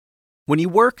When you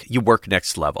work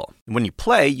next level. And when you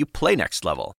play next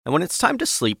level. And when it's time to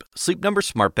sleep, Sleep Number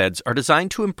smart beds are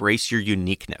designed to embrace your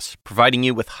uniqueness, providing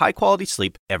you with high-quality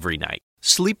sleep every night.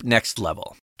 Sleep next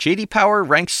level. J.D. Power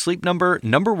ranks Sleep Number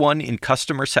number 1 in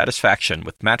customer satisfaction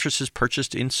with mattresses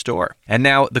purchased in-store. And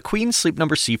now, the Queen Sleep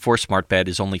Number C4 smart bed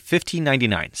is only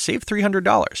 $1,599. Save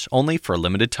 $300, only for a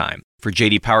limited time. For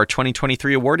J.D. Power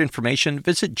 2023 award information,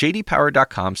 visit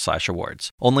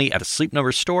jdpower.com/awards. Only at a Sleep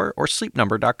Number store or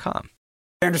sleepnumber.com.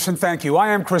 Anderson, thank you. I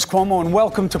am Chris Cuomo, and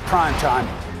welcome to Primetime.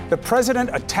 The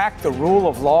president attacked the rule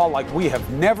of law like we have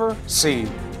never seen.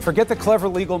 Forget the clever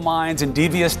legal minds and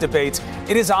devious debates.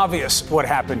 It is obvious what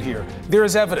happened here. There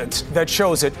is evidence that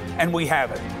shows it, and we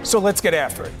have it. So let's get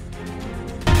after it.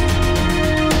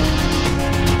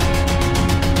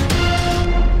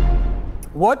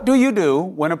 What do you do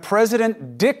when a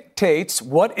president dictates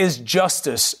what is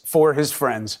justice for his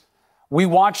friends? We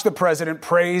watch the president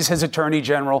praise his attorney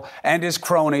general and his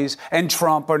cronies, and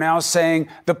Trump are now saying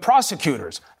the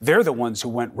prosecutors, they're the ones who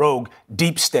went rogue,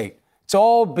 deep state. It's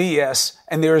all BS,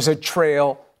 and there is a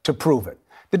trail to prove it.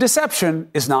 The deception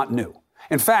is not new.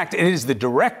 In fact, it is the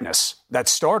directness that's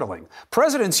startling.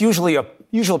 Presidents usually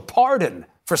pardon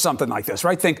for something like this,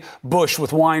 right? Think Bush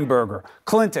with Weinberger,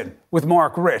 Clinton with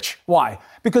Mark Rich. Why?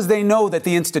 Because they know that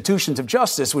the institutions of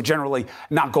justice would generally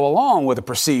not go along with a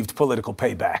perceived political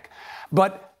payback.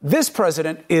 But this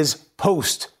president is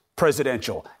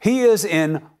post-presidential. He is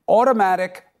in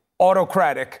autocratic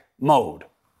mode.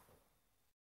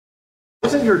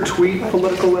 Wasn't your tweet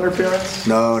political interference?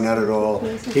 No, not at all.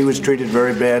 He was treated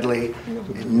very badly.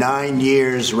 9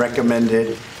 years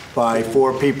recommended by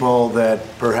 4 people that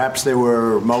perhaps they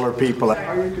were Mueller people.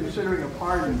 Are you considering a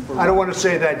pardon for... I don't want to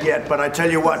say that yet, but I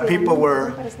tell you what, people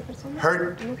were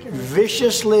hurt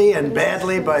viciously and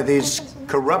badly by these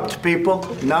corrupt people.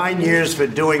 9 years for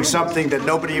doing something that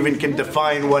nobody even can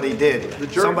define what he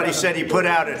did. Somebody said he put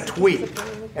out a tweet,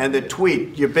 and the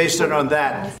tweet, you based it on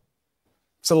that.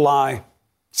 It's a lie.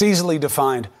 It's easily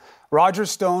defined. Roger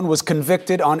Stone was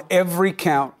convicted on every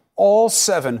count, all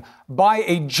 7, by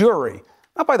a jury,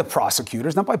 not by the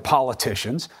prosecutors, not by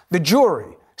politicians. The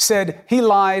jury said he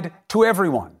lied to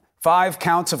everyone. 5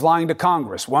 counts of lying to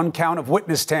Congress, 1 count of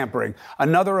witness tampering,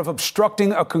 another of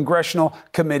obstructing a congressional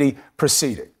committee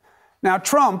proceeding. Now,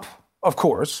 Trump, of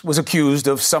course, was accused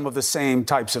of some of the same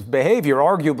types of behavior,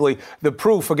 arguably the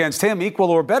proof against him equal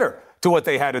or better to what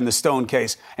they had in the Stone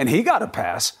case, and he got a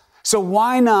pass. So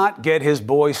why not get his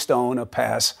boy Stone a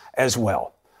pass as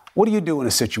well? What do you do in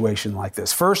a situation like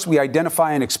this? First, we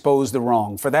identify and expose the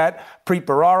wrong. For that, Preet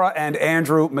Bharara and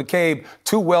Andrew McCabe,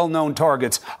 2 well-known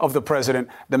targets of the president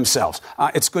themselves.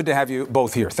 It's good to have you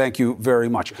both here. Thank you very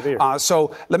much.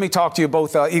 So let me talk to you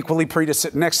both equally. Preet is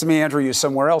sitting next to me. Andrew, you're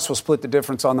somewhere else. We'll split the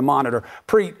difference on the monitor.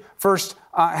 Preet, first,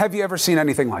 have you ever seen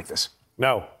anything like this?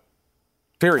 No.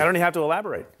 Period. I don't even have to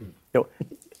elaborate.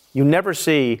 You never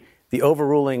see the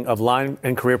overruling of line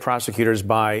and career prosecutors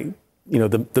by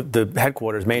the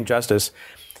headquarters, main justice,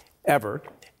 ever.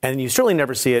 And you certainly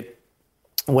never see it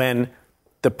when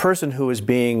the person who is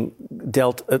being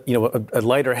dealt, a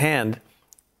lighter hand,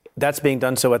 that's being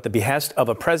done so at the behest of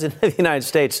a president of the United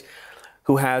States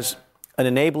who has an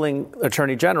enabling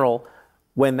attorney general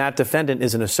when that defendant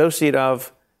is an associate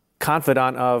of,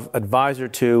 confidant of, advisor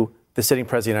to the sitting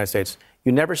president of the United States.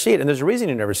 You never see it. And there's a reason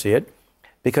you never see it,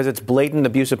 because it's blatant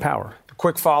abuse of power.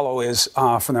 Quick follow is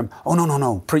from them. Oh,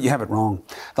 no. You have it wrong.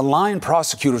 The line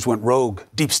prosecutors went rogue,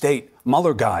 deep state,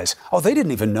 Mueller guys. Oh, they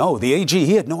didn't even know. The AG,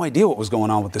 he had no idea what was going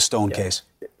on with the Stone case.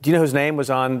 Do you know whose name was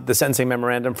on the sentencing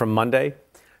memorandum from Monday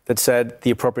that said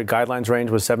the appropriate guidelines range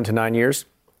was 7 to 9 years?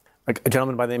 A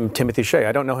gentleman by the name of Timothy Shea.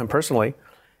 I don't know him personally.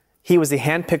 He was the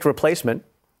handpicked replacement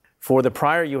for the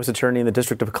prior U.S. attorney in the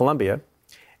District of Columbia.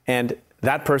 And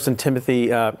that person,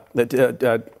 Timothy,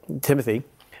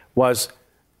 was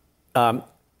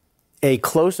a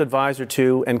close advisor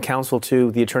to and counsel to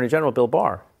the Attorney General, Bill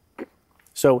Barr.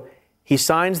 So he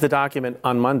signs the document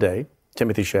on Monday,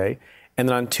 Timothy Shea, and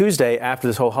then on Tuesday, after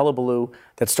this whole hullabaloo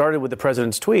that started with the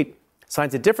president's tweet,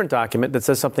 signs a different document that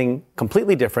says something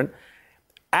completely different.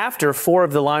 After 4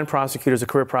 of the line prosecutors, the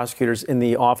career prosecutors in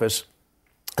the office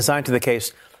assigned to the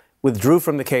case, withdrew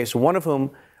from the case, one of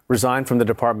whom resigned from the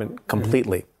department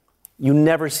completely. Mm-hmm. You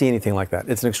never see anything like that.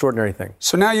 It's an extraordinary thing.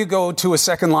 So now you go to a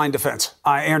second-line defense,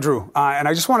 Andrew. And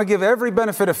I just want to give every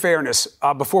benefit of fairness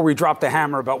before we drop the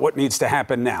hammer about what needs to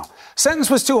happen now. Sentence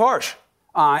was too harsh,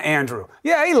 Andrew.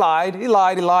 Yeah, he lied.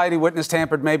 He witness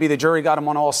tampered. Maybe the jury got him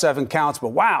on all 7 counts. But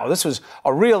wow, this was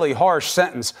a really harsh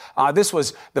sentence. This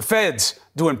was the feds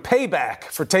doing payback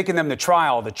for taking them to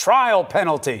trial, the trial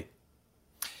penalty.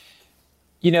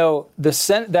 You know,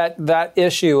 that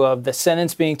issue of the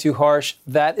sentence being too harsh,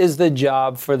 that is the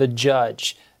job for the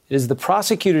judge. It is the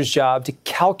prosecutor's job to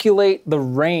calculate the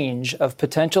range of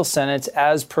potential sentence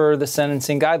as per the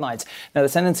sentencing guidelines. Now, the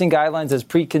sentencing guidelines, as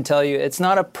Preet can tell you, it's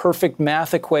not a perfect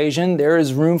math equation. There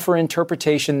is room for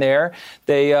interpretation there.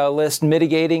 They list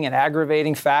mitigating and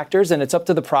aggravating factors, and it's up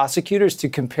to the prosecutors to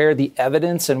compare the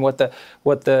evidence and what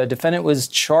the defendant was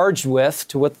charged with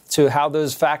to how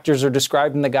those factors are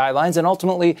described in the guidelines, and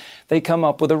ultimately they come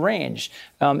up with a range.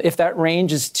 If that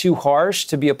range is too harsh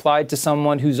to be applied to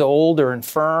someone who's old or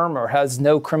infirm or has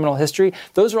no criminal history,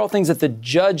 those are all things that the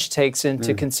judge takes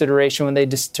into consideration when they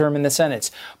determine the sentence.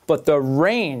 But the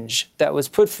range that was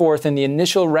put forth in the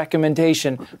initial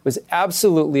recommendation was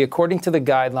absolutely, according to the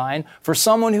guideline, for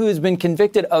someone who has been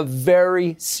convicted of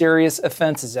very serious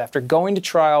offenses after going to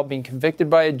trial, being convicted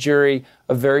by a jury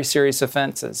of very serious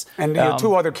offenses. And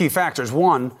two other key factors.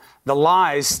 One, the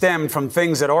lies stemmed from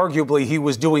things that arguably he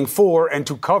was doing for and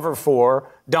to cover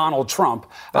for Donald Trump.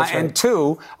 That's right. And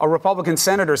two, a Republican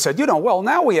senator said, well,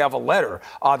 now we have a letter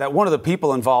that one of the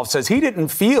people involved says he didn't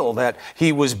feel that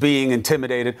he was being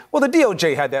intimidated. Well, the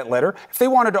DOJ had that letter. If they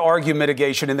wanted to argue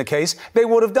mitigation in the case, they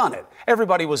would have done it.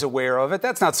 Everybody was aware of it.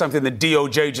 That's not something the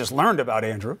DOJ just learned about,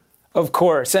 Andrew. Of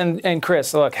course. And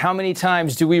Chris, look, how many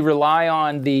times do we rely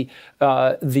on the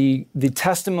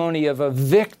testimony of a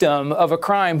victim of a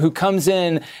crime who comes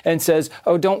in and says,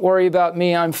 oh, don't worry about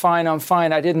me. I'm fine.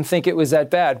 I didn't think it was that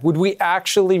bad. Would we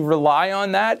actually rely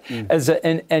on that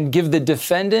and give the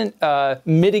defendant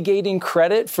mitigating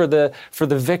credit for the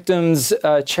victim's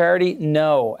charity?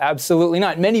 No, absolutely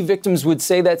not. Many victims would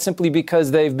say that simply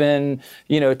because they've been,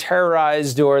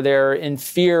 terrorized or they're in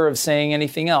fear of saying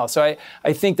anything else. So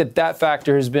I think that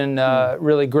factor has been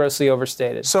really grossly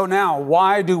overstated. So now,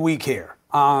 why do we care?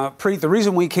 Preet, the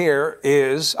reason we care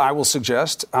is, I will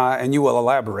suggest, and you will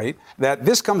elaborate, that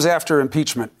this comes after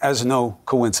impeachment as no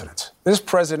coincidence. This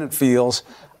president feels,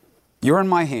 you're in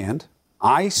my hand,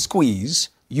 I squeeze,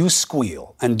 you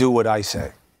squeal, and do what I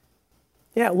say.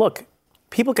 Yeah, look,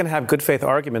 people can have good faith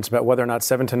arguments about whether or not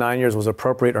 7 to 9 years was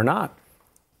appropriate or not.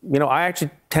 I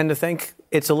actually tend to think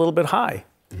it's a little bit high.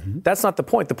 Mm-hmm. That's not the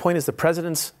point. The point is the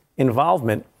president's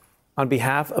involvement on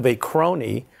behalf of a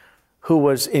crony who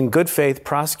was in good faith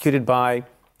prosecuted by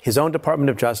his own Department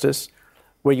of Justice,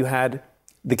 where you had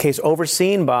the case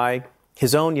overseen by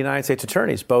his own United States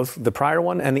attorneys, both the prior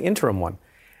one and the interim one.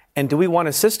 And do we want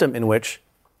a system in which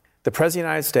the President of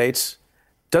the United States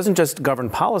doesn't just govern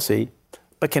policy,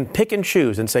 but can pick and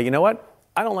choose and say, you know what?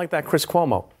 I don't like that Chris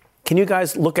Cuomo. Can you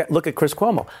guys look at Chris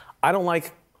Cuomo? I don't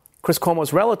like Chris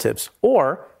Cuomo's relatives,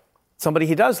 or somebody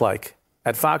he does like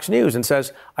at Fox News and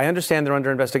says, I understand they're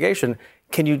under investigation.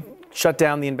 Can you shut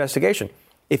down the investigation?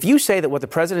 If you say that what the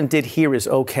president did here is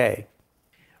okay,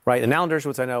 right? And Alan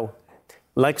Dershowitz, I know,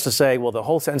 likes to say, well, the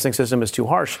whole sentencing system is too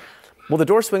harsh. Well, the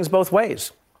door swings both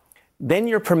ways. Then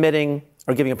you're permitting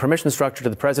or giving a permission structure to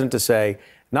the president to say,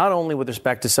 not only with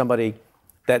respect to somebody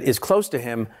that is close to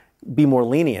him, be more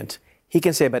lenient. He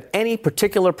can say about any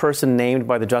particular person named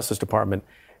by the Justice Department,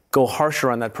 go harsher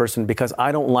on that person because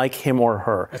I don't like him or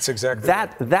her. That's exactly right.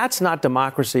 That's not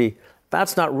democracy.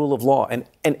 That's not rule of law. And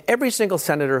every single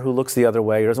senator who looks the other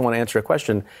way or doesn't want to answer a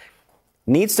question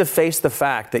needs to face the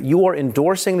fact that you are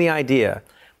endorsing the idea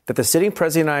that the sitting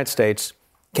president of the United States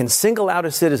can single out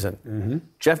a citizen,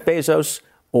 Jeff Bezos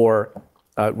or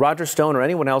Roger Stone or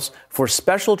anyone else, for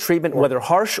special treatment, whether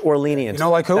harsh or lenient.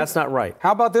 Like who? That's not right.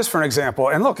 How about this for an example?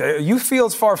 And look, you feel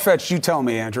it's far-fetched, you tell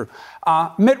me, Andrew.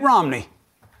 Mitt Romney.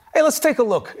 Hey, let's take a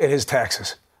look at his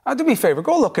taxes. Do me a favor,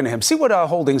 go look into him. See what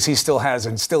holdings he still has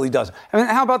and still he doesn't. I mean,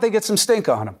 how about they get some stink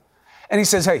on him? And he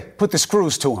says, hey, put the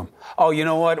screws to him. Oh, you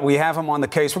know what? We have him on the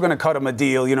case. We're going to cut him a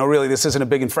deal. Really, this isn't a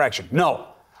big infraction. No,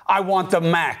 I want the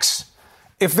max.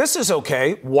 If this is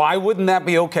okay, why wouldn't that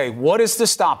be okay? What is to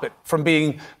stop it from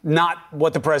being not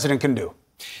what the president can do?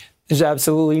 There's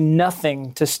absolutely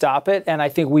nothing to stop it. And I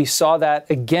think we saw that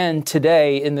again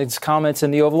today in his comments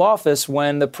in the Oval Office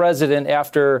when the president,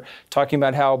 after talking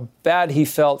about how bad he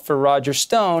felt for Roger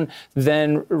Stone,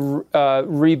 then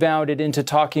rebounded into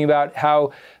talking about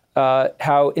how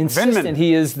insistent Vindman.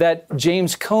 he is that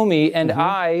James Comey and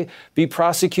I be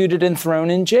prosecuted and thrown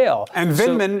in jail. And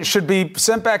Vindman should be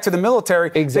sent back to the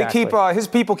military. Exactly. They keep his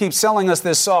people keep selling us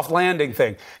this soft landing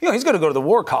thing. He's going to go to the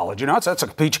war college. That's a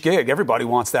peach gig. Everybody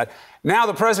wants that. Now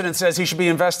the president says he should be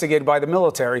investigated by the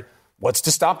military. What's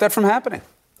to stop that from happening?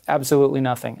 Absolutely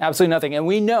nothing. Absolutely nothing. And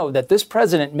we know that this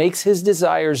president makes his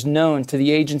desires known to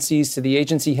the agencies, to the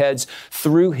agency heads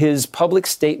through his public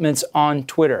statements on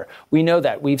Twitter. We know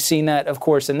that. We've seen that, of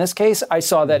course, in this case. I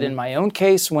saw that in my own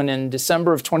case when in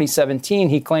December of 2017,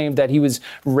 he claimed that he was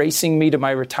racing me to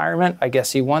my retirement. I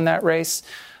guess he won that race.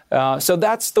 So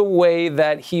that's the way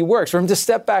that he works. For him to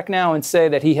step back now and say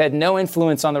that he had no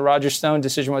influence on the Roger Stone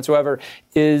decision whatsoever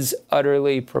is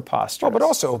utterly preposterous. Well, but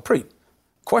also,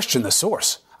 question the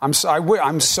source.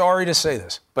 I'm sorry to say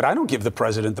this, but I don't give the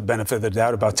president the benefit of the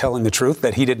doubt about telling the truth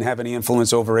that he didn't have any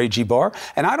influence over AG Barr.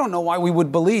 And I don't know why we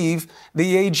would believe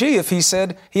the AG if he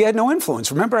said he had no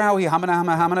influence. Remember how he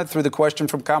hamina threw the question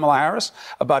from Kamala Harris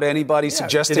about anybody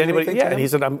suggesting anything to him? And he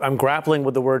said, I'm grappling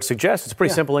with the word suggest. It's a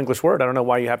pretty simple English word. I don't know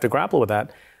why you have to grapple with that.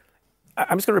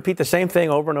 I'm just going to repeat the same thing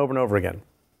over and over and over again.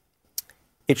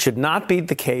 It should not be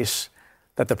the case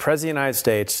that the President of the United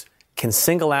States can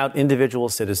single out individual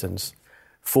citizens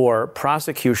for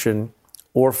prosecution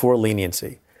or for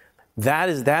leniency. That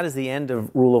is the end of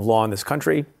rule of law in this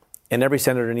country, and every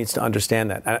senator needs to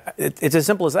understand that. It's as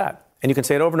simple as that. And you can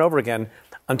say it over and over again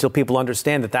until people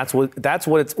understand that that's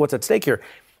what's at stake here.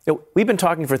 We've been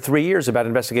talking for 3 years about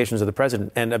investigations of the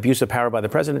president and abuse of power by the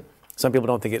president. Some people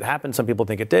don't think it happened. Some people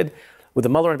think it did. With the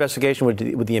Mueller investigation,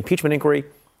 with the impeachment inquiry,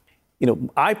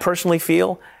 I personally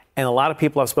feel, and a lot of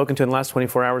people I've spoken to in the last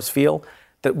 24 hours feel,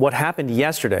 that what happened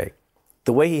yesterday,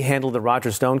 the way he handled the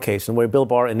Roger Stone case and the way Bill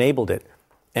Barr enabled it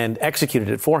and executed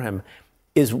it for him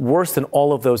is worse than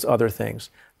all of those other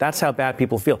things. That's how bad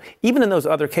people feel. Even in those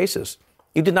other cases,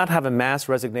 you did not have a mass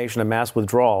resignation, a mass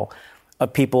withdrawal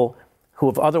of people who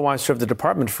have otherwise served the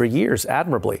department for years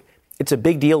admirably. It's a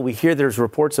big deal. We hear there's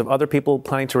reports of other people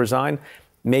planning to resign.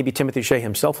 Maybe Timothy Shea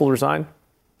himself will resign.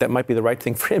 That might be the right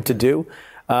thing for him to do.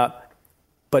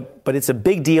 But it's a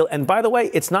big deal. And by the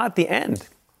way, it's not the end.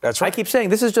 That's right. I keep saying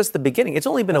this is just the beginning. It's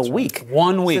only been a week.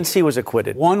 1 week. Since he was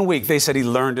acquitted. 1 week. They said he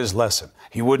learned his lesson.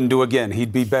 He wouldn't do again.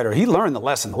 He'd be better. He learned the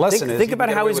lesson. The lesson is... Think about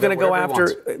how he's going to go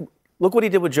after... Look what he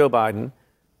did with Joe Biden.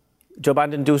 Joe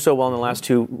Biden didn't do so well in the last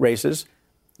two races.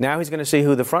 Now he's going to see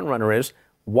who the front runner is.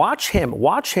 Watch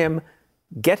him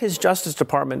get his Justice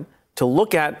Department to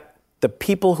look at the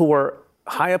people who are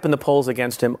high up in the polls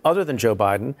against him, other than Joe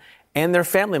Biden, and their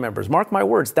family members. Mark my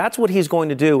words. That's what he's going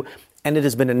to do. And it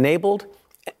has been enabled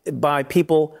by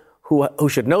people who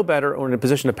should know better or in a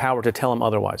position of power to tell him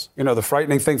otherwise. The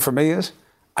frightening thing for me is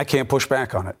I can't push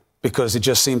back on it because it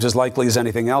just seems as likely as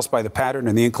anything else by the pattern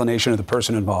and the inclination of the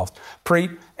person involved.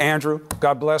 Preet, Andrew,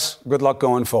 God bless. Good luck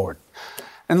going forward.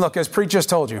 And look, as Preet just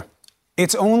told you,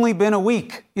 it's only been a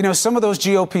week. Some of those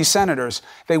GOP senators,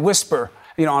 they whisper,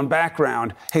 on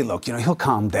background, hey, look, he'll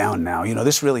calm down now.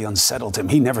 This really unsettled him.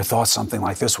 He never thought something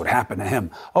like this would happen to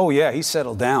him. Oh, yeah, he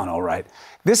settled down, all right.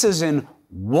 This is in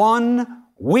 1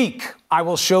 week. I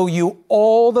will show you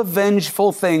all the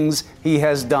vengeful things he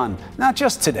has done. Not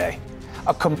just today.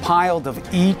 Compiled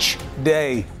of each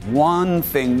day. One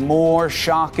thing more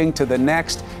shocking to the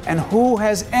next. And who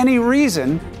has any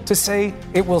reason to say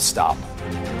it will stop?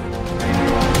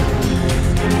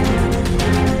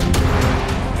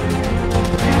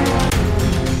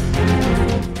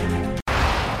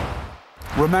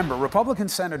 Remember, Republican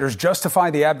senators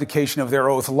justify the abdication of their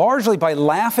oath largely by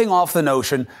laughing off the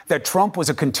notion that Trump was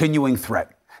a continuing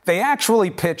threat. They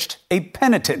actually pitched a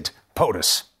penitent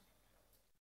POTUS.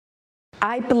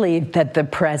 I believe that the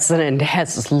president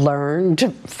has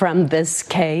learned from this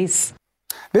case.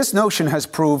 This notion has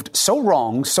proved so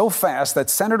wrong so fast that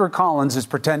Senator Collins is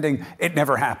pretending it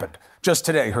never happened. Just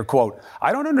today, her quote,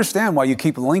 I don't understand why you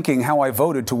keep linking how I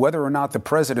voted to whether or not the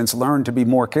president's learned to be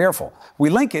more careful.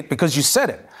 We link it because you said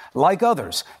it, like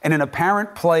others, in an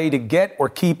apparent play to get or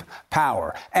keep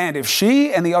power. And if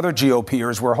she and the other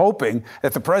GOPers were hoping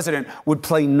that the president would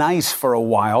play nice for a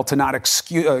while to not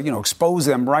expose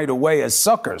them right away as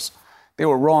suckers, they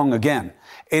were wrong again.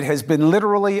 It has been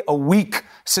literally a week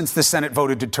since the Senate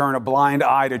voted to turn a blind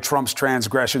eye to Trump's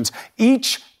transgressions.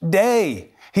 Each day,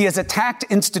 he has attacked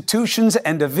institutions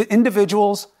and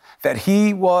individuals that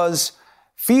he was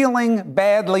feeling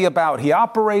badly about. He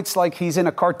operates like he's in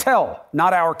a cartel,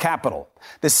 not our capital.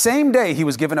 The same day he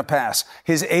was given a pass,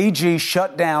 his AG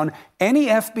shut down any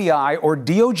FBI or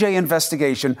DOJ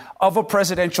investigation of a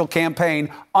presidential campaign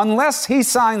unless he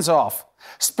signs off,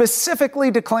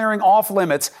 specifically declaring off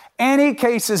limits any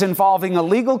cases involving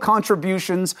illegal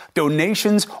contributions,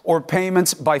 donations, or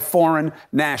payments by foreign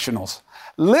nationals.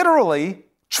 Literally,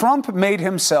 Trump made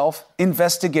himself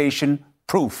investigation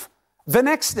proof. The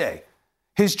next day,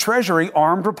 his Treasury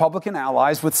armed Republican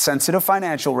allies with sensitive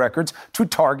financial records to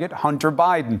target Hunter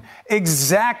Biden,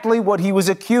 exactly what he was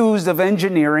accused of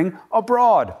engineering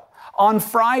abroad. On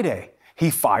Friday, He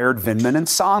fired Vindman and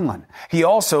Sondland. He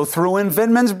also threw in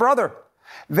Vindman's brother.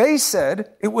 They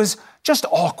said it was just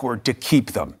awkward to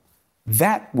keep them.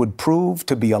 That would prove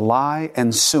to be a lie,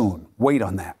 and soon. Wait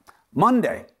on that.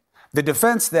 Monday, the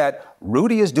defense that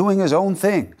Rudy is doing his own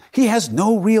thing. He has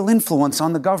no real influence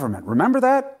on the government. Remember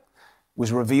that?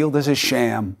 Was revealed as a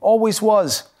sham. Always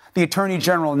was. The Attorney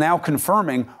General now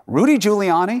confirming Rudy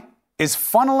Giuliani is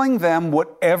funneling them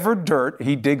whatever dirt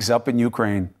he digs up in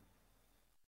Ukraine.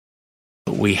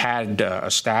 We had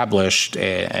established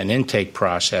an intake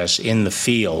process in the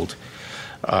field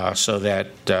so that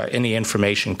any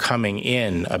information coming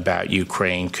in about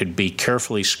Ukraine could be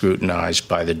carefully scrutinized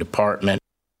by the department.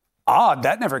 Odd,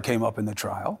 that never came up in the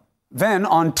trial. Then,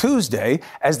 on Tuesday,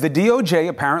 as the DOJ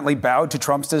apparently bowed to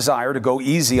Trump's desire to go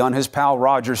easy on his pal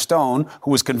Roger Stone,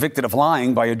 who was convicted of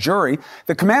lying by a jury,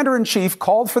 the commander-in-chief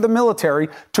called for the military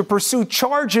to pursue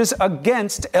charges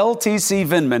against LTC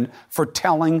Vindman for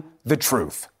telling the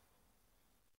truth.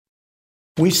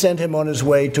 We sent him on his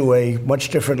way to a much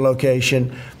different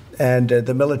location, and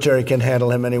the military can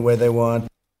handle him any way they want.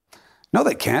 No,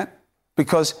 they can't.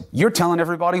 Because you're telling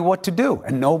everybody what to do,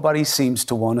 and nobody seems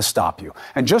to want to stop you.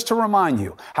 And just to remind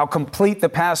you how complete the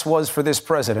past was for this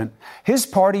president, his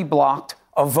party blocked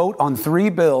a vote on 3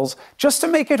 bills just to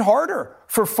make it harder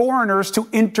for foreigners to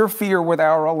interfere with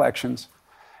our elections.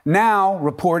 Now,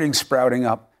 reporting sprouting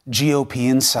up, GOP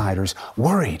insiders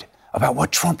worried about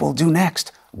what Trump will do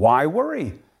next. Why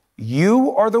worry?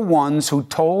 You are the ones who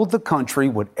told the country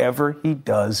whatever he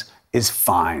does is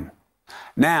fine.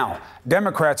 Now,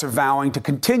 Democrats are vowing to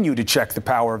continue to check the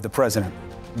power of the president.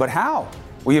 But how?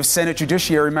 We have Senate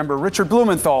Judiciary member Richard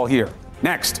Blumenthal here.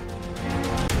 Next.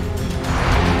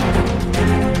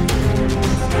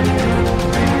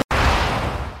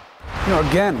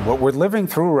 Again, what we're living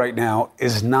through right now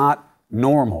is not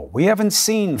normal. We haven't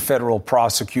seen federal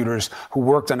prosecutors who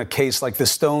worked on a case like the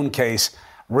Stone case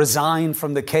resign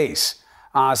from the case.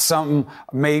 Some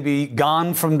may be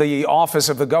gone from the office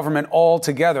of the government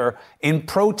altogether in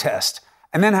protest,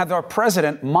 and then have our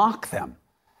president mock them.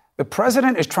 The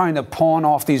president is trying to pawn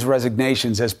off these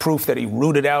resignations as proof that he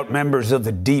rooted out members of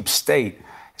the deep state.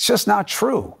 It's just not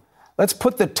true. Let's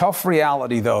put the tough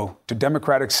reality, though, to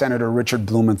Democratic Senator Richard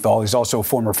Blumenthal. He's also a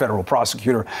former federal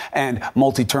prosecutor and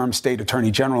multi-term state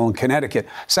attorney general in Connecticut.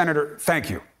 Senator, thank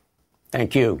you.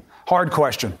 Thank you. Hard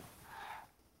question.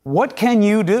 What can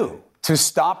you do to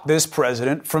stop this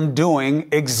president from doing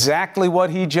exactly what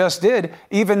he just did,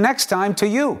 even next time to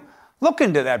you? Look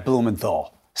into that,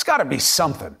 Blumenthal. It's got to be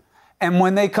something. And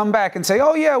when they come back and say,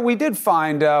 oh, yeah, we did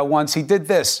find once he did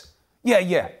this.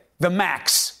 Yeah, the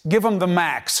max. Give him the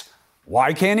max.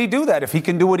 Why can't he do that if he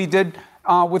can do what he did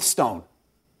with Stone?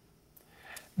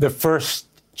 The first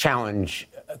challenge,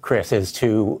 Chris, is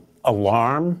to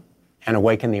alarm and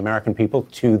awaken the American people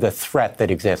to the threat that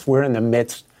exists. We're in the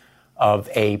midst of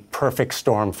a perfect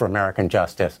storm for American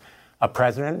justice. A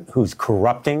president who's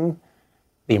corrupting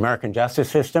the American justice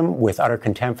system with utter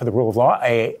contempt for the rule of law,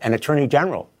 an attorney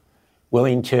general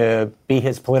willing to be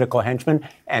his political henchman,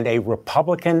 and a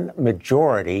Republican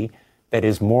majority that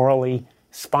is morally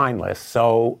spineless.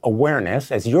 So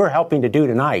awareness, as you're helping to do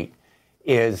tonight,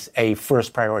 is a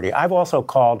first priority. I've also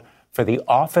called for the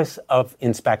Office of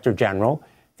Inspector General,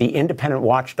 the independent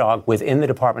watchdog within the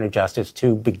Department of Justice,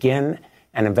 to begin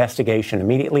an investigation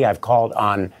immediately. I've called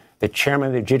on the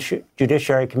chairman of the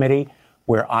Judiciary Committee,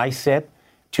 where I sit,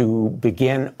 to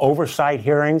begin oversight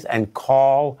hearings and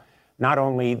call not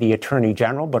only the Attorney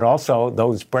General, but also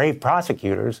those brave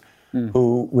prosecutors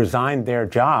who resigned their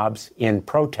jobs in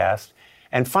protest.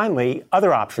 And finally,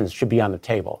 other options should be on the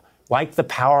table, like the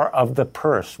power of the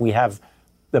purse. We have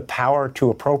the power to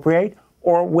appropriate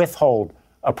or withhold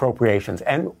appropriations.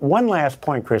 And one last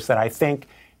point, Chris, that I think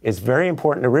is very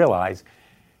important to realize.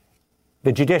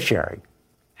 The judiciary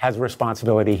has a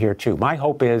responsibility here, too. My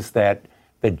hope is that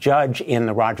the judge in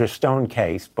the Roger Stone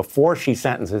case, before she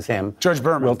sentences him, Judge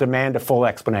Berman, will demand a full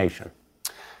explanation.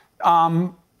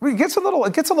 It gets a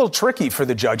little tricky for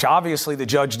the judge. Obviously, the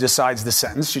judge decides the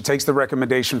sentence. She takes the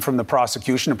recommendation from the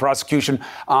prosecution. The prosecution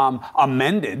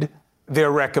amended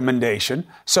their recommendation.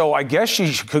 So I guess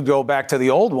she could go back to the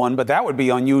old one, but that would be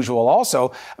unusual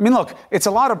also. I mean, look, it's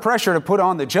a lot of pressure to put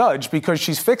on the judge because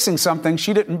she's fixing something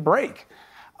she didn't break.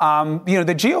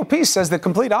 The GOP says the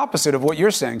complete opposite of what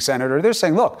you're saying, Senator. They're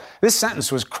saying, look, this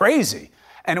sentence was crazy.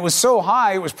 And it was so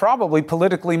high, it was probably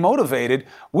politically motivated.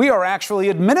 We are actually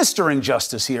administering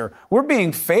justice here. We're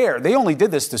being fair. They only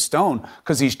did this to Stone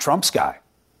because he's Trump's guy.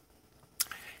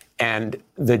 And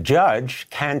the judge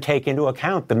can take into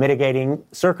account the mitigating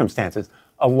circumstances,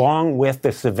 along with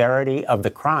the severity of the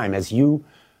crime. As you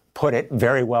put it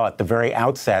very well at the very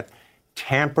outset,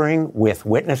 tampering with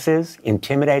witnesses,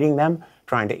 intimidating them,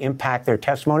 trying to impact their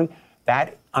testimony,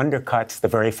 that undercuts the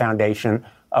very foundation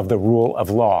of the rule of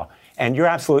law. And you're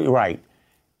absolutely right.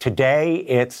 Today,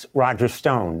 it's Roger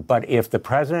Stone. But if the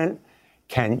president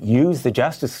can use the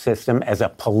justice system as a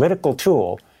political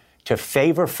tool to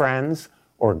favor friends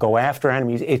or go after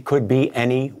enemies, it could be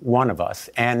any one of us.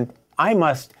 And I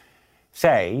must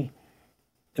say,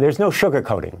 there's no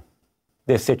sugarcoating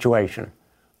this situation.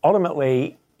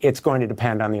 Ultimately, it's going to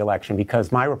depend on the election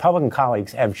because my Republican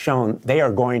colleagues have shown they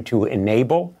are going to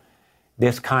enable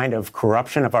this kind of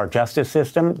corruption of our justice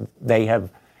system. They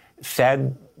have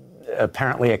said,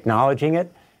 apparently acknowledging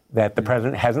it, that the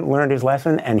president hasn't learned his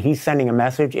lesson, and he's sending a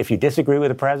message. If you disagree with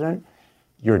the president,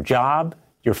 your job,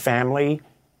 your family,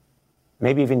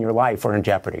 maybe even your life are in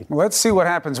jeopardy. Well, let's see what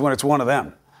happens when it's one of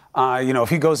them. If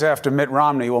he goes after Mitt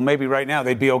Romney, well, maybe right now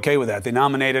they'd be okay with that. They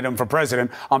nominated him for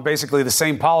president on basically the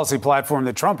same policy platform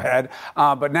that Trump had,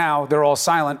 but now they're all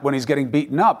silent when he's getting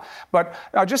beaten up. But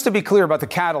just to be clear about the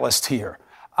catalyst here,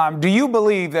 do you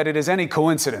believe that it is any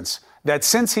coincidence that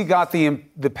since he got the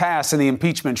pass in the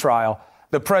impeachment trial,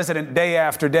 the president day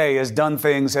after day has done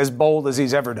things as bold as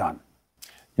he's ever done?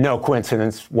 No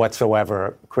coincidence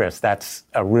whatsoever, Chris. That's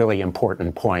a really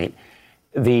important point.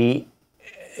 The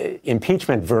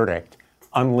impeachment verdict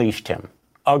unleashed him.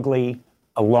 Ugly,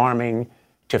 alarming,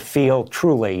 to feel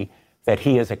truly that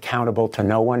he is accountable to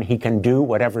no one. He can do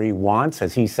whatever he wants,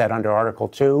 as he said under Article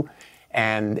 2,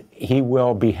 and he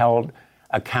will be held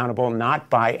accountable not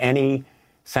by any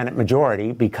Senate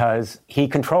majority because he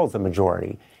controls the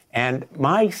majority. And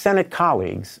my Senate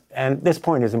colleagues, and this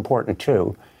point is important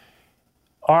too,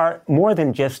 are more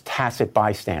than just tacit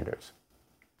bystanders.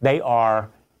 They are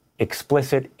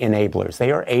explicit enablers.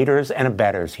 They are aiders and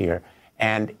abettors here.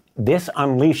 And this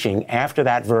unleashing after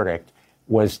that verdict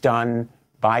was done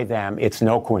by them. It's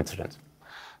no coincidence.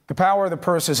 The power of the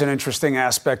purse is an interesting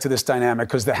aspect to this dynamic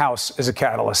because the House is a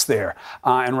catalyst there.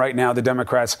 And right now the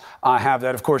Democrats have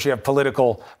that. Of course, you have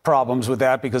political problems with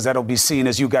that because that'll be seen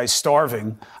as you guys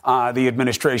starving the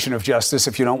administration of justice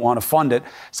if you don't want to fund it.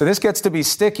 So this gets to be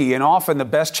sticky. And often the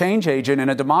best change agent in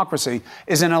a democracy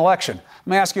is an election. Let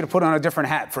me ask you to put on a different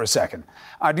hat for a second.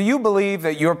 Do you believe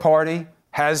that your party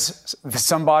has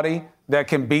somebody that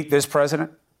can beat this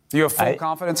president? Do you have full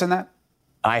confidence in that?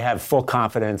 I have full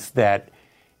confidence that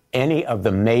any of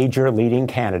the major leading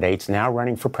candidates now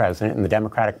running for president in the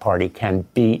Democratic Party can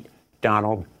beat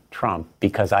Donald Trump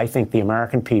because I think the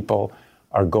American people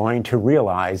are going to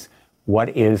realize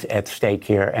what is at stake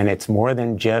here. And it's more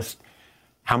than just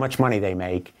how much money they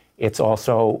make. It's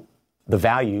also the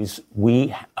values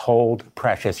we hold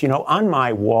precious. You know, on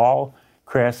my wall,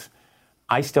 Chris,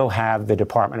 I still have the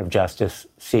Department of Justice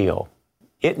seal.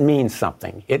 It means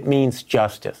something. It means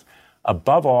justice.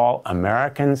 Above all,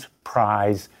 Americans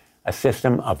prize a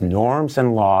system of norms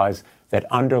and laws that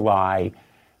underlie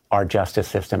our justice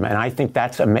system. And I think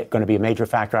that's going to be a major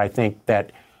factor. I think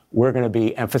that we're going to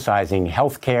be emphasizing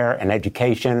health care and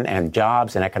education and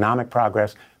jobs and economic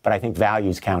progress, but I think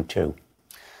values count too.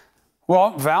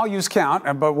 Well, values count,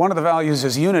 but one of the values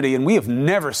is unity, and we have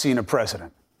never seen a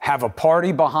president have a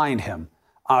party behind him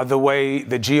the way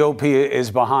the GOP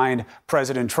is behind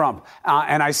President Trump.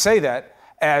 And I say that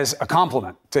as a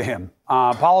compliment to him.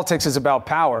 Politics is about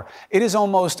power. It is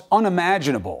almost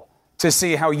unimaginable to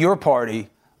see how your party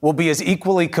will be as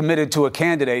equally committed to a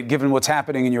candidate given what's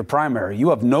happening in your primary. You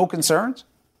have no concerns?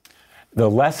 The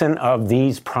lesson of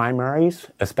these primaries,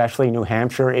 especially New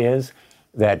Hampshire, is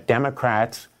that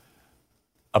Democrats,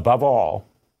 above all,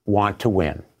 want to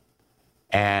win.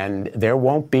 And there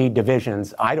won't be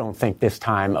divisions, I don't think, this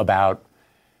time about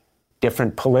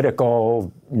different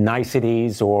political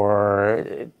niceties or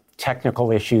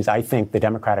technical issues. I think the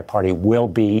Democratic Party will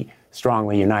be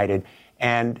strongly united.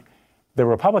 And the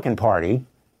Republican Party,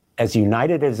 as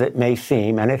united as it may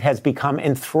seem, and it has become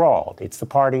enthralled, it's the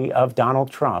party of Donald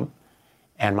Trump,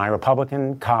 and my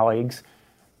Republican colleagues,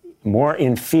 more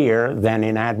in fear than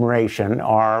in admiration,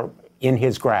 are in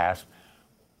his grasp,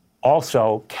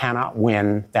 also cannot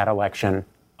win that election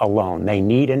alone. They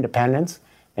need independents.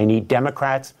 They need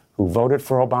Democrats who voted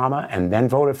for Obama and then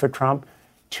voted for Trump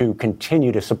to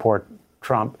continue to support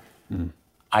Trump.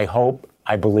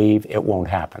 I believe it won't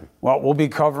happen. Well, we'll be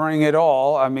covering it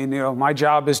all. I mean, my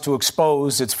job is to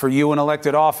expose. It's for you in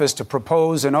elected office to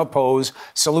propose and oppose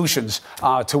solutions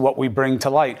to what we bring to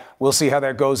light. We'll see how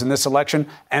that goes in this election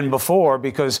and before,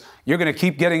 because you're going to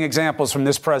keep getting examples from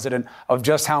this president of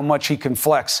just how much he can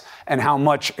flex and how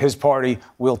much his party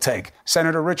will take.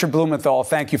 Senator Richard Blumenthal,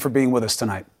 thank you for being with us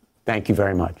tonight. Thank you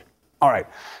very much. All right.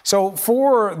 So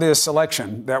for this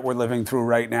election that we're living through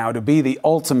right now to be the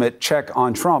ultimate check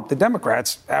on Trump, the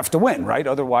Democrats have to win, right?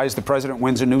 Otherwise, the president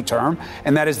wins a new term,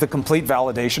 and that is the complete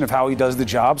validation of how he does the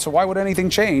job. So why would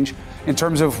anything change in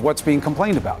terms of what's being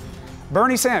complained about?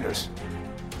 Bernie Sanders,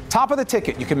 top of the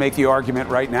ticket, you can make the argument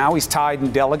right now. He's tied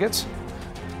in delegates.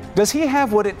 Does he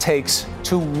have what it takes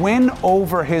to win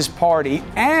over his party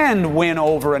and win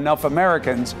over enough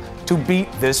Americans to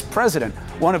beat this president?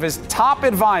 One of his top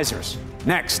advisors.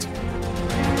 Next.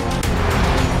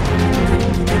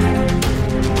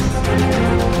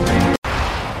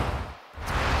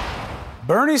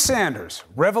 Bernie Sanders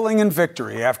reveling in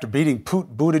victory after beating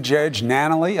Pete Buttigieg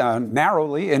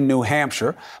narrowly in New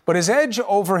Hampshire, but his edge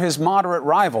over his moderate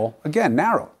rival, again,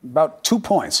 narrow, about 2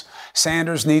 points.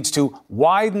 Sanders needs to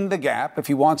widen the gap if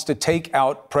he wants to take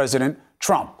out President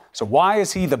Trump. So why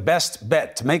is he the best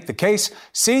bet? To make the case,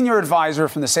 senior advisor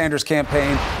from the Sanders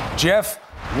campaign, Jeff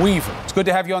Weaver. It's good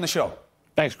to have you on the show.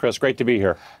 Thanks, Chris. Great to be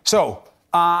here. So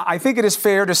I think it is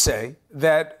fair to say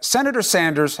that Senator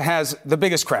Sanders has the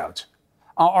biggest crowds.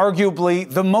 Arguably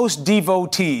the most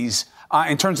devotees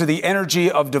in terms of the energy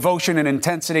of devotion and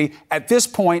intensity at this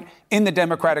point in the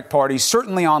Democratic Party,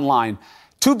 certainly online.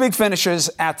 2 big finishes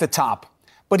at the top.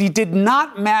 But he did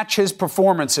not match his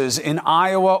performances in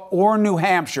Iowa or New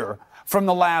Hampshire from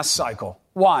the last cycle.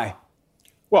 Why?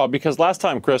 Well, because last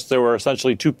time, Chris, there were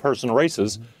essentially 2-person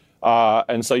races.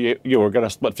 And so you were going to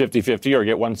split 50-50 or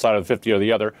get one side of the 50 or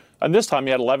the other. And this time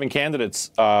you had 11 candidates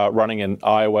running in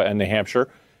Iowa and New Hampshire.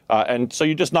 And so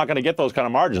you're just not going to get those kind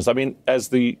of margins. I mean, as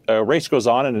the race goes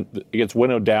on and it gets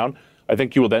winnowed down, I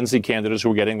think you will then see candidates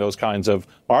who are getting those kinds of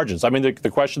margins. I mean, the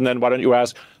question then, why don't you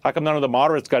ask, how come none of the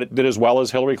moderates did as well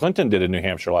as Hillary Clinton did in New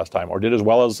Hampshire last time, or did as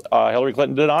well as Hillary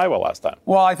Clinton did in Iowa last time?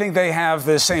 Well, I think they have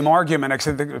the same argument,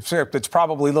 except it's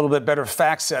probably a little bit better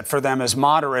fact set for them as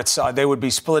moderates. They would be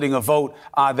splitting a vote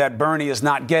that Bernie is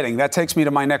not getting. That takes me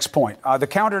to my next point. The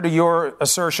counter to your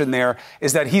assertion there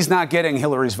is that he's not getting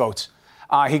Hillary's votes.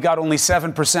 He got only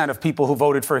 7% of people who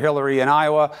voted for Hillary in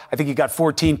Iowa. I think he got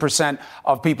 14%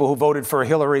 of people who voted for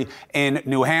Hillary in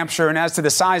New Hampshire. And as to the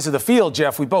size of the field,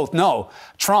 Jeff, we both know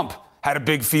Trump had a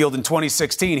big field in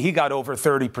 2016. He got over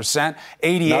 30%,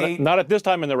 88. Not at this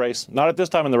time in the race. Not at this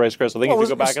time in the race, Chris. I think if you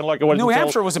go back and look at what New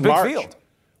Hampshire was a big field.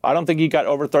 I don't think he got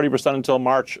over 30% until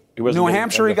March. New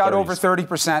Hampshire, he got over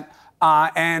 30%.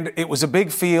 And it was a big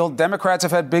field. Democrats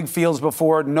have had big fields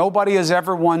before. Nobody has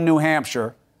ever won New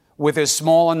Hampshire with as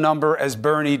small a number as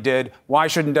Bernie did. Why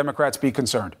shouldn't Democrats be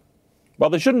concerned? Well,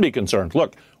 they shouldn't be concerned.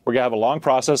 Look, we're going to have a long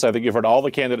process. I think you've heard all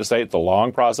the candidates say it's a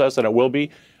long process, and it will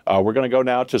be. We're going to go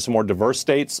now to some more diverse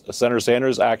states. Senator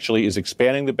Sanders actually is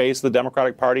expanding the base of the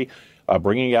Democratic Party,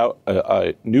 bringing out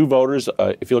new voters.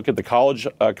 If you look at the college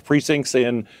precincts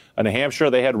in New Hampshire,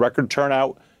 they had record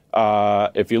turnout.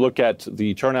 If you look at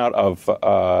the turnout of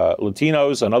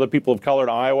Latinos and other people of color in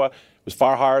Iowa, it was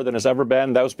far higher than it's ever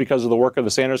been. That was because of the work of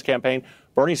the Sanders campaign.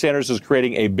 Bernie Sanders is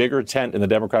creating a bigger tent in the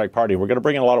Democratic Party. We're going to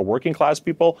bring in a lot of working class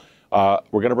people. We're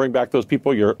going to bring back those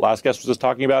people your last guest was just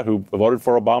talking about who voted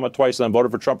for Obama twice and then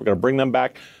voted for Trump. We're going to bring them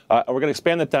back. And we're going to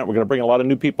expand the tent. We're going to bring a lot of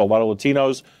new people, a lot of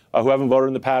Latinos who haven't voted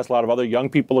in the past, a lot of other young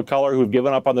people of color who have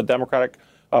given up on the Democratic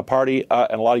Party,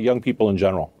 and a lot of young people in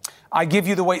general. I give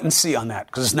you the wait and see on that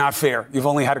because it's not fair. You've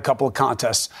only had a couple of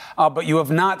contests, but you have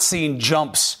not seen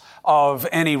jumps of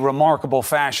any remarkable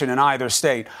fashion in either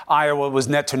state. Iowa was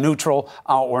net to neutral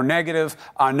or negative.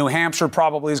 New Hampshire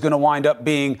probably is going to wind up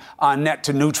being net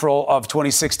to neutral of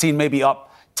 2016, maybe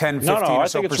up 10, 15 I or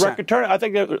so think it's percent. record turnout. I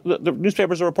think the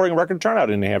newspapers are reporting record turnout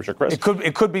in New Hampshire, Chris.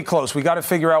 It could be close. We got to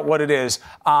figure out what it is,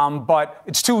 but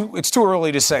it's too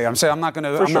early to say. I'm not going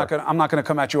to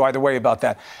come at you either way about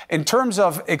that. In terms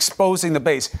of exposing the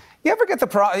base, you ever get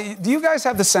do you guys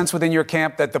have the sense within your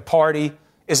camp that the party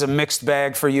is a mixed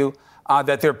bag for you,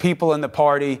 that there are people in the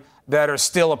party that are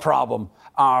still a problem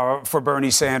for Bernie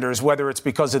Sanders, whether it's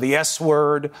because of the S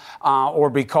word or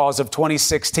because of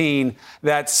 2016,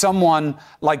 that someone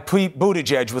like Pete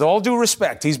Buttigieg, with all due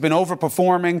respect, he's been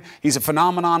overperforming. He's a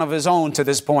phenomenon of his own to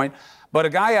this point. But a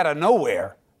guy out of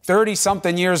nowhere,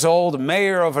 30-something years old,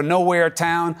 mayor of a nowhere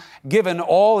town, given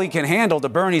all he can handle to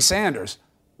Bernie Sanders,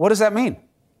 what does that mean?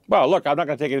 Well, look, I'm not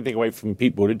going to take anything away from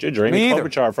Pete Buttigieg or Amy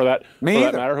Klobuchar for that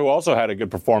matter, who also had a good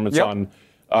performance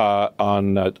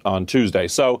on Tuesday.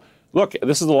 So, look,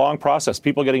 this is a long process.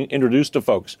 People getting introduced to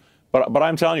folks. But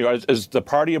I'm telling you, is the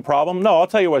party a problem? No, I'll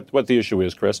tell you what the issue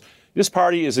is, Chris. This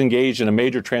party is engaged in a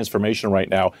major transformation right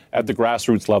now at the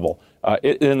grassroots level.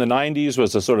 In the 90s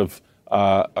was a sort of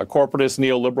a corporatist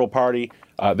neoliberal party.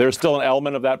 There's still an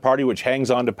element of that party which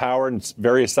hangs on to power in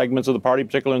various segments of the party,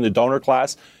 particularly in the donor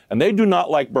class. And they do not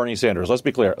like Bernie Sanders. Let's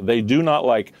be clear. They do not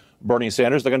like Bernie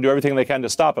Sanders. They're going to do everything they can to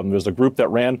stop him. There's a group that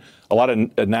ran a lot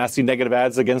of nasty negative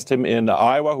ads against him in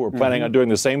Iowa who are planning on doing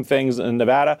the same things in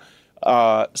Nevada.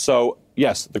 So,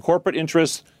 yes, the corporate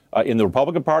interests in the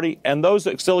Republican Party and those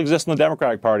that still exist in the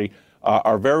Democratic Party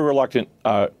are very reluctant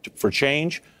for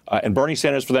change. And Bernie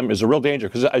Sanders for them is a real danger.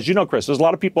 Because as you know, Chris, there's a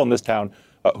lot of people in this town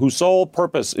whose sole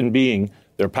purpose in being,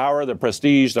 their power, their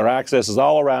prestige, their access is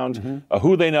all around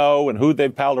who they know and who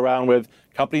they've palled around with.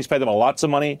 Companies pay them lots of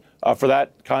money for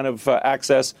that kind of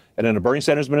access. And in a Bernie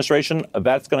Sanders administration,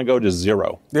 that's going to go to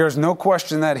zero. There's no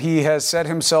question that he has set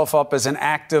himself up as an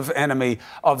active enemy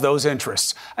of those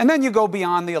interests. And then you go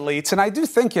beyond the elites. And I do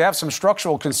think you have some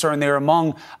structural concern there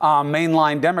among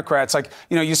mainline Democrats. Like,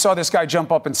 you saw this guy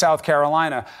jump up in South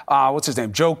Carolina. What's his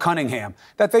name? Joe Cunningham.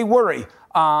 That they worry.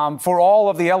 For all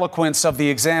of the eloquence of the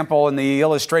example and the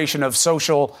illustration of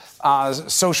social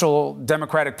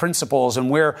democratic principles and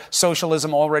where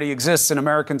socialism already exists in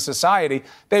American society,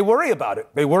 they worry about it.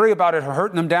 They worry about it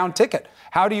hurting them down ticket.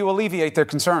 How do you alleviate their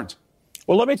concerns?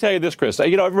 Well, let me tell you this, Chris.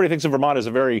 Everybody thinks of Vermont as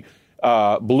a very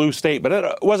blue state, but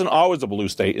it wasn't always a blue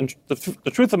state. And the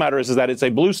truth of the matter is that it's a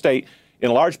blue state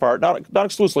in large part, not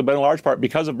exclusively, but in large part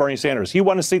because of Bernie Sanders. He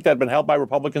won a seat that had been held by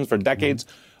Republicans for decades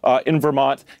in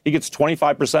Vermont. He gets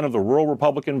 25% of the rural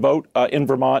Republican vote in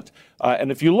Vermont.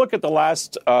 And if you look at the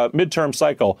last midterm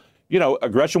cycle,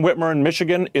 Gretchen Whitmer in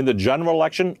Michigan in the general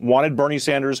election wanted Bernie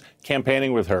Sanders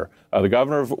campaigning with her. The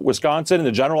governor of Wisconsin in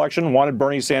the general election wanted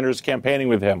Bernie Sanders campaigning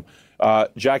with him.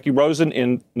 Jackie Rosen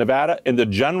in Nevada in the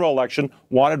general election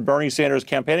wanted Bernie Sanders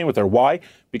campaigning with her. Why?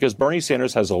 Because Bernie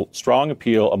Sanders has a strong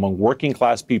appeal among working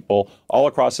class people all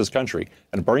across this country.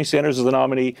 And Bernie Sanders is the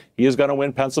nominee. He is going to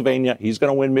win Pennsylvania. He's going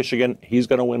to win Michigan. He's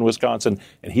going to win Wisconsin.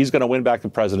 And he's going to win back the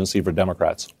presidency for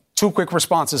Democrats. Two quick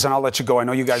responses, and I'll let you go. I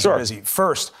know you guys are busy.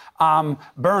 First,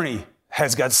 Bernie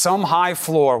has got some high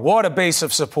floor. What a base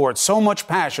of support. So much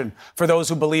passion for those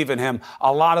who believe in him.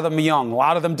 A lot of them young, a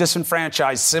lot of them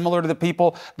disenfranchised, similar to the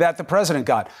people that the president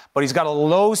got. But he's got a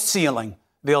low ceiling.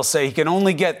 They'll say he can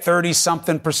only get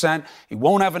 30-something%. He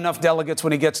won't have enough delegates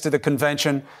when he gets to the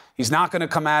convention. He's not going to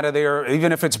come out of there,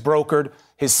 even if it's brokered.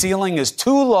 His ceiling is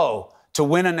too low to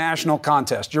win a national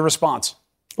contest. Your response?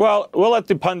 Well, we'll let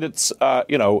the pundits,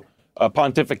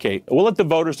 pontificate. We'll let the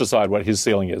voters decide what his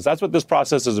ceiling is. That's what this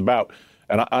process is about.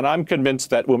 And I'm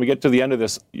convinced that when we get to the end of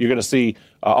this, you're going to see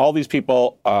all these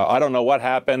people, I don't know what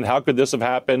happened. How could this have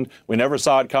happened? We never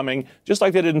saw it coming, just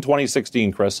like they did in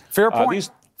 2016, Chris. Fair point.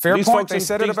 Fair point. They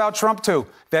said it about Trump, too,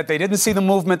 that they didn't see the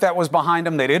movement that was behind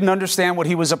him. They didn't understand what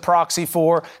he was a proxy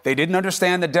for. They didn't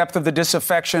understand the depth of the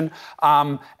disaffection.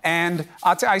 And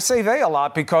I say they a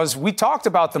lot because we talked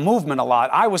about the movement a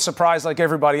lot. I was surprised, like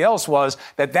everybody else was,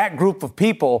 that group of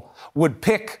people would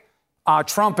pick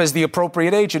Trump as the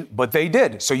appropriate agent, but they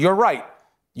did. So you're right.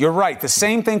 You're right. The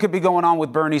same thing could be going on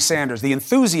with Bernie Sanders. The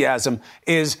enthusiasm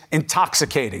is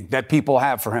intoxicating that people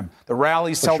have for him. The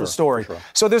rallies tell the story.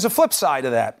 So there's a flip side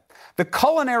of that. The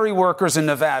culinary workers in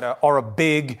Nevada are a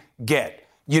big get.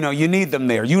 You need them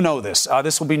there. You know this.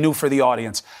 This will be new for the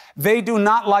audience. They do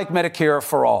not like Medicare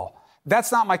for all.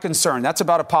 That's not my concern. That's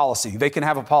about a policy. They can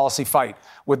have a policy fight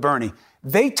with Bernie.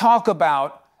 They talk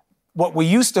about what we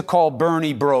used to call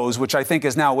Bernie bros, which I think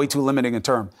is now way too limiting a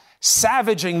term,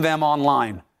 savaging them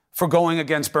online for going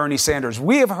against Bernie Sanders.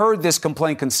 We have heard this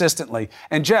complaint consistently.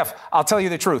 And Jeff, I'll tell you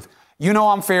the truth. You know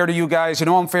I'm fair to you guys. You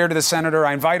know I'm fair to the senator.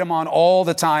 I invite him on all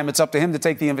the time. It's up to him to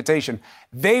take the invitation.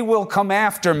 They will come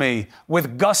after me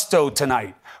with gusto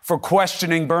tonight for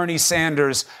questioning Bernie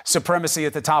Sanders' supremacy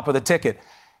at the top of the ticket.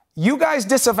 You guys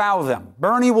disavow them.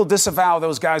 Bernie will disavow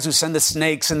those guys who send the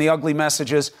snakes and the ugly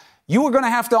messages. You are going to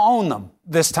have to own them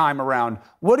this time around.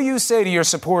 What do you say to your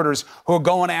supporters who are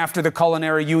going after the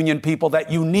culinary union people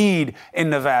that you need in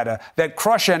Nevada, that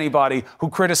crush anybody who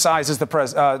criticizes the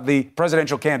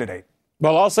presidential candidate?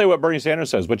 Well, I'll say what Bernie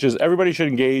Sanders says, which is everybody should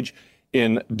engage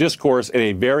in discourse in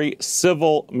a very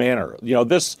civil manner.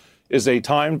 This is a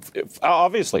time,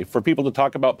 obviously, for people to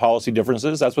talk about policy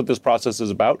differences. That's what this process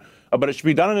is about. But it should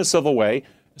be done in a civil way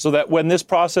so that when this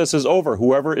process is over,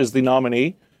 whoever is the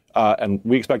nominee, and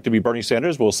we expect to be Bernie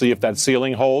Sanders. We'll see if that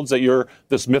ceiling holds,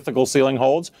 this mythical ceiling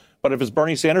holds. But if it's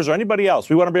Bernie Sanders or anybody else,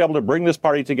 we want to be able to bring this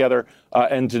party together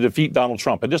and to defeat Donald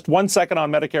Trump. And just 1 second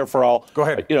on Medicare for All. Go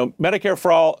ahead. Medicare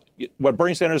for All, what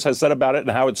Bernie Sanders has said about it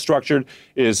and how it's structured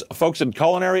is folks in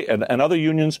culinary and other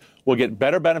unions will get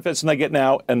better benefits than they get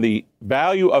now, and the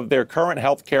value of their current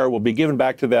health care will be given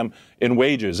back to them in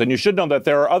wages. And you should know that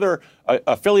there are other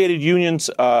affiliated unions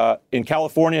in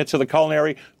California to the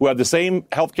culinary who have the same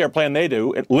health care plan they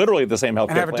do, literally the same health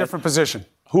care plan. And have a different position.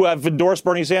 who have endorsed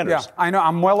Bernie Sanders. Yeah, I know.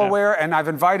 I'm well aware, and I've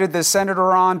invited this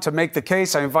senator on to make the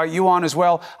case. I invite you on as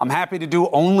well. I'm happy to do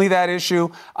only that issue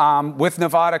with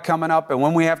Nevada coming up. And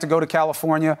when we have to go to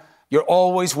California, you're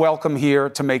always welcome here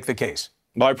to make the case.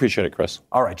 Well, I appreciate it, Chris.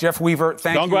 All right, Jeff Weaver,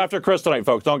 thank you. Don't go after Chris tonight,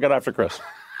 folks. Don't get after Chris.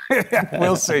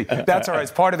 We'll see. That's all right.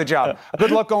 It's part of the job.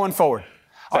 Good luck going forward.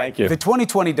 Thank you. The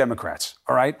 2020 Democrats,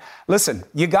 all right? Listen,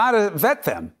 you got to vet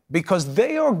them because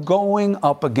they are going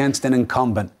up against an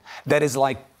incumbent that is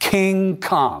like King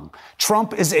Kong.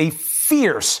 Trump is a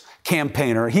fierce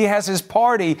campaigner. He has his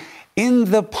party in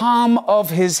the palm of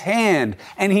his hand,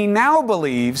 and he now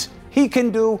believes he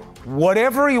can do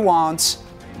whatever he wants,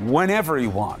 whenever he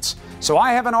wants. So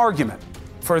I have an argument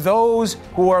for those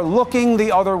who are looking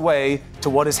the other way to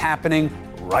what is happening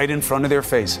right in front of their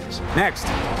faces. Next.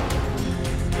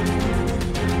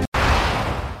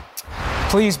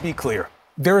 Please be clear.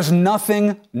 There is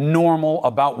nothing normal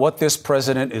about what this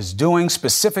president is doing,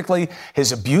 specifically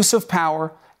his abuse of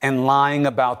power and lying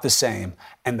about the same.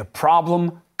 And the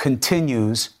problem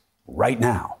continues right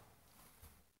now.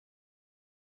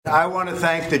 I want to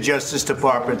thank the Justice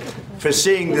Department for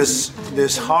seeing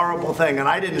this horrible thing. And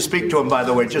I didn't speak to him, by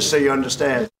the way, just so you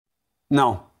understand.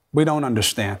 No, we don't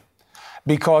understand.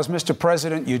 Because, Mr.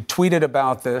 President, you tweeted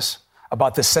about this,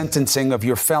 about the sentencing of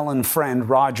your felon friend,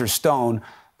 Roger Stone,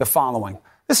 the following.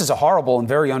 This is a horrible and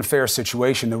very unfair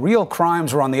situation. The real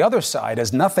crimes are on the other side,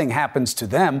 as nothing happens to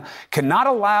them. Cannot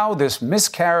allow this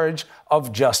miscarriage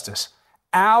of justice.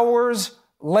 Hours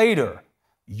later,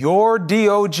 your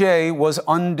DOJ was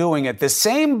undoing it. The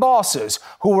same bosses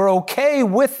who were okay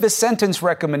with the sentence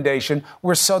recommendation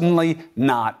were suddenly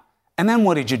not. And then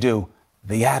what did you do?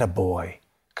 The attaboy.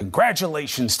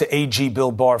 Congratulations to AG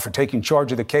Bill Barr for taking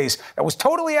charge of the case that was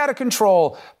totally out of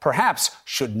control, perhaps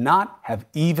should not have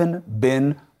even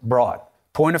been brought.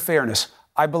 Point of fairness,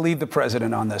 I believe the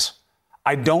president on this.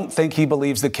 I don't think he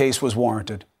believes the case was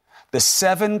warranted. The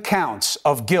 7 counts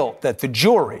of guilt that the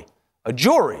jury, a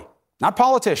jury, not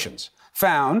politicians,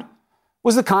 found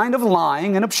was the kind of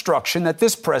lying and obstruction that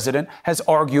this president has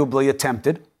arguably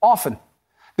attempted often.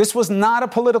 This was not a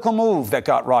political move that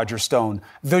got Roger Stone.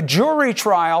 The jury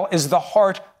trial is the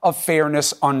heart of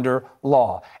fairness under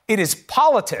law. It is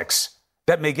politics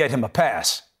that may get him a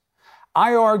pass.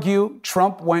 I argue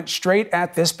Trump went straight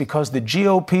at this because the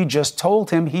GOP just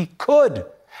told him he could.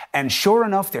 And sure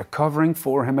enough, they're covering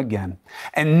for him again.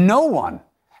 And no one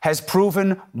has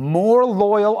proven more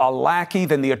loyal a lackey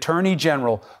than the Attorney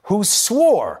General, who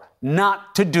swore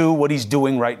not to do what he's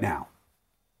doing right now.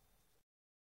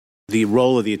 The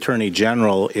role of the Attorney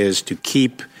General is to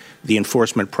keep the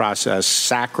enforcement process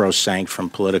sacrosanct from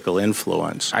political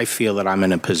influence. I feel that I'm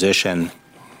in a position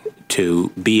to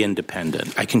be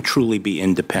independent. I can truly be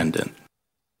independent.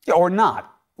 Or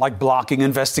not, like blocking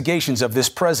investigations of this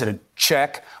president.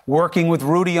 Check. Working with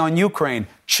Rudy on Ukraine.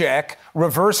 Check.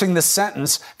 Reversing the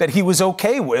sentence that he was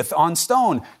okay with on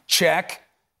Stone. Check.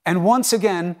 And once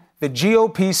again, the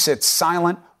GOP sits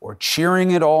silent or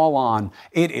cheering it all on.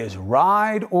 It is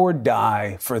ride or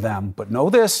die for them. But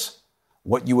know this,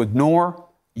 what you ignore,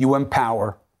 you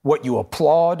empower. What you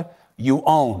applaud, you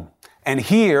own. And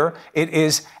here it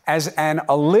is as an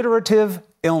alliterative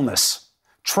illness.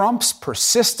 Trump's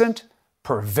persistent,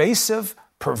 pervasive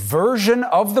perversion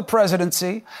of the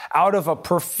presidency out of a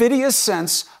perfidious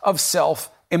sense of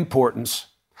self-importance.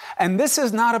 And this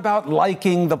is not about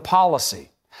liking the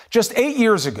policy. Just 8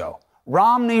 years ago,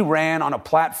 Romney ran on a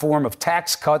platform of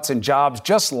tax cuts and jobs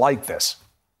just like this.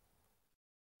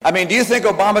 I mean, do you think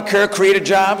Obamacare created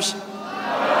jobs?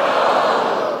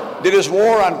 No. Did his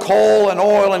war on coal and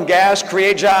oil and gas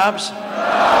create jobs?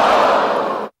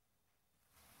 No.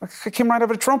 It came right out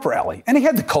of a Trump rally. And he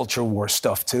had the culture war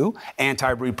stuff, too.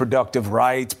 Anti-reproductive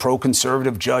rights,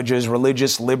 pro-conservative judges,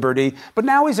 religious liberty. But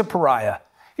now he's a pariah.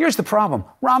 Here's the problem.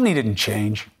 Romney didn't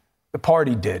change. The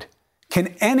party did.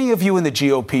 Can any of you in the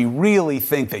GOP really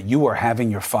think that you are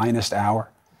having your finest hour?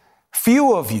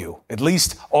 Few of you, at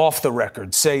least off the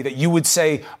record, say that you would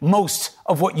say most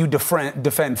of what you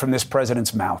defend from this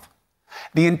president's mouth.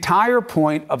 The entire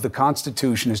point of the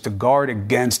Constitution is to guard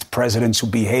against presidents who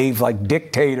behave like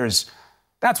dictators.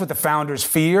 That's what the founders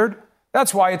feared.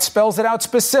 That's why it spells it out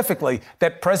specifically,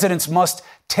 that presidents must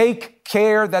take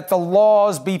care that the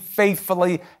laws be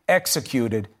faithfully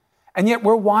executed. And yet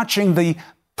we're watching the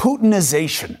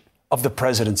Putinization of the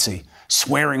presidency,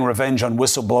 swearing revenge on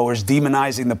whistleblowers,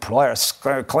 demonizing the press,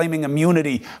 claiming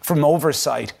immunity from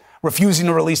oversight, refusing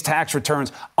to release tax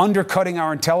returns, undercutting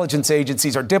our intelligence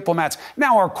agencies, our diplomats,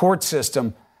 now our court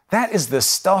system. That is the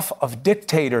stuff of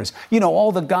dictators. You know,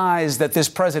 all the guys that this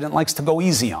president likes to go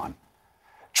easy on.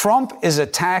 Trump is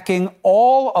attacking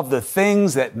all of the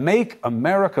things that make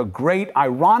America great,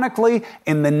 ironically,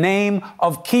 in the name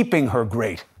of keeping her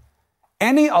great.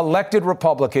 Any elected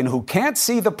Republican who can't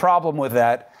see the problem with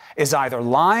that is either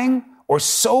lying or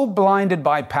so blinded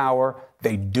by power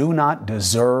they do not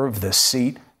deserve the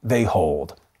seat they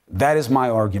hold. That is my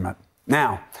argument.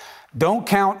 Now, don't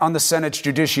count on the Senate's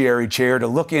Judiciary Chair to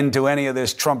look into any of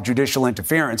this Trump judicial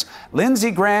interference.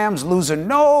 Lindsey Graham's losing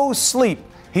no sleep.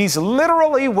 He's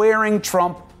literally wearing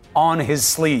Trump on his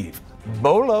sleeve.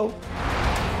 Bolo.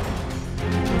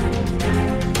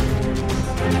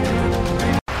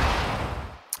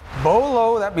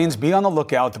 Bolo, that means be on the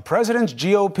lookout. The president's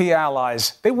GOP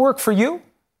allies, they work for you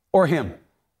or him.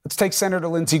 Let's take Senator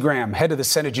Lindsey Graham, head of the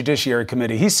Senate Judiciary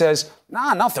Committee. He says,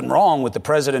 nothing wrong with the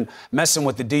president messing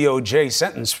with the DOJ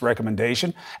sentence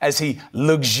recommendation as he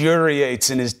luxuriates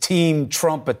in his Team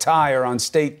Trump attire on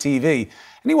state TV.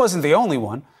 And he wasn't the only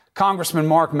one. Congressman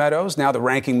Mark Meadows, now the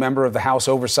ranking member of the House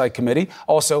Oversight Committee,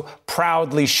 also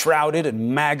proudly shrouded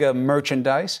in MAGA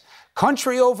merchandise.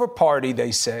 Country over party,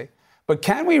 they say. But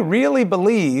can we really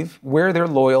believe where their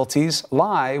loyalties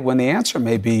lie when the answer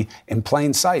may be in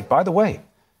plain sight? By the way,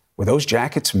 were those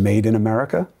jackets made in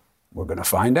America? We're going to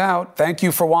find out. Thank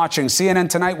you for watching. CNN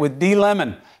Tonight with D.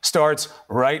 Lemon starts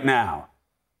right now.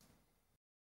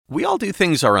 We all do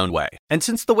things our own way. And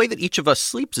since the way that each of us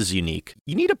sleeps is unique,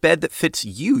 you need a bed that fits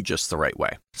you just the right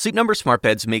way. Sleep Number smart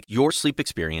beds make your sleep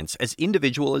experience as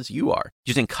individual as you are,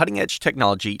 using cutting-edge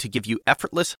technology to give you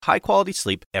effortless, high-quality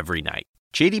sleep every night.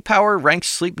 J.D. Power ranks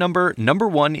Sleep Number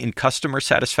 #1 in customer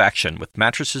satisfaction with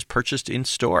mattresses purchased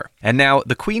in-store. And now,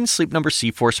 the Queen Sleep Number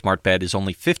C4 smart bed is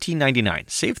only $1,599.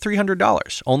 Save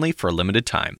 $300, only for a limited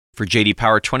time. For J.D.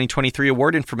 Power 2023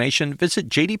 award information, visit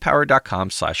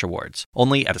jdpower.com/awards.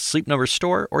 Only at a Sleep Number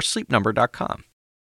store or sleepnumber.com.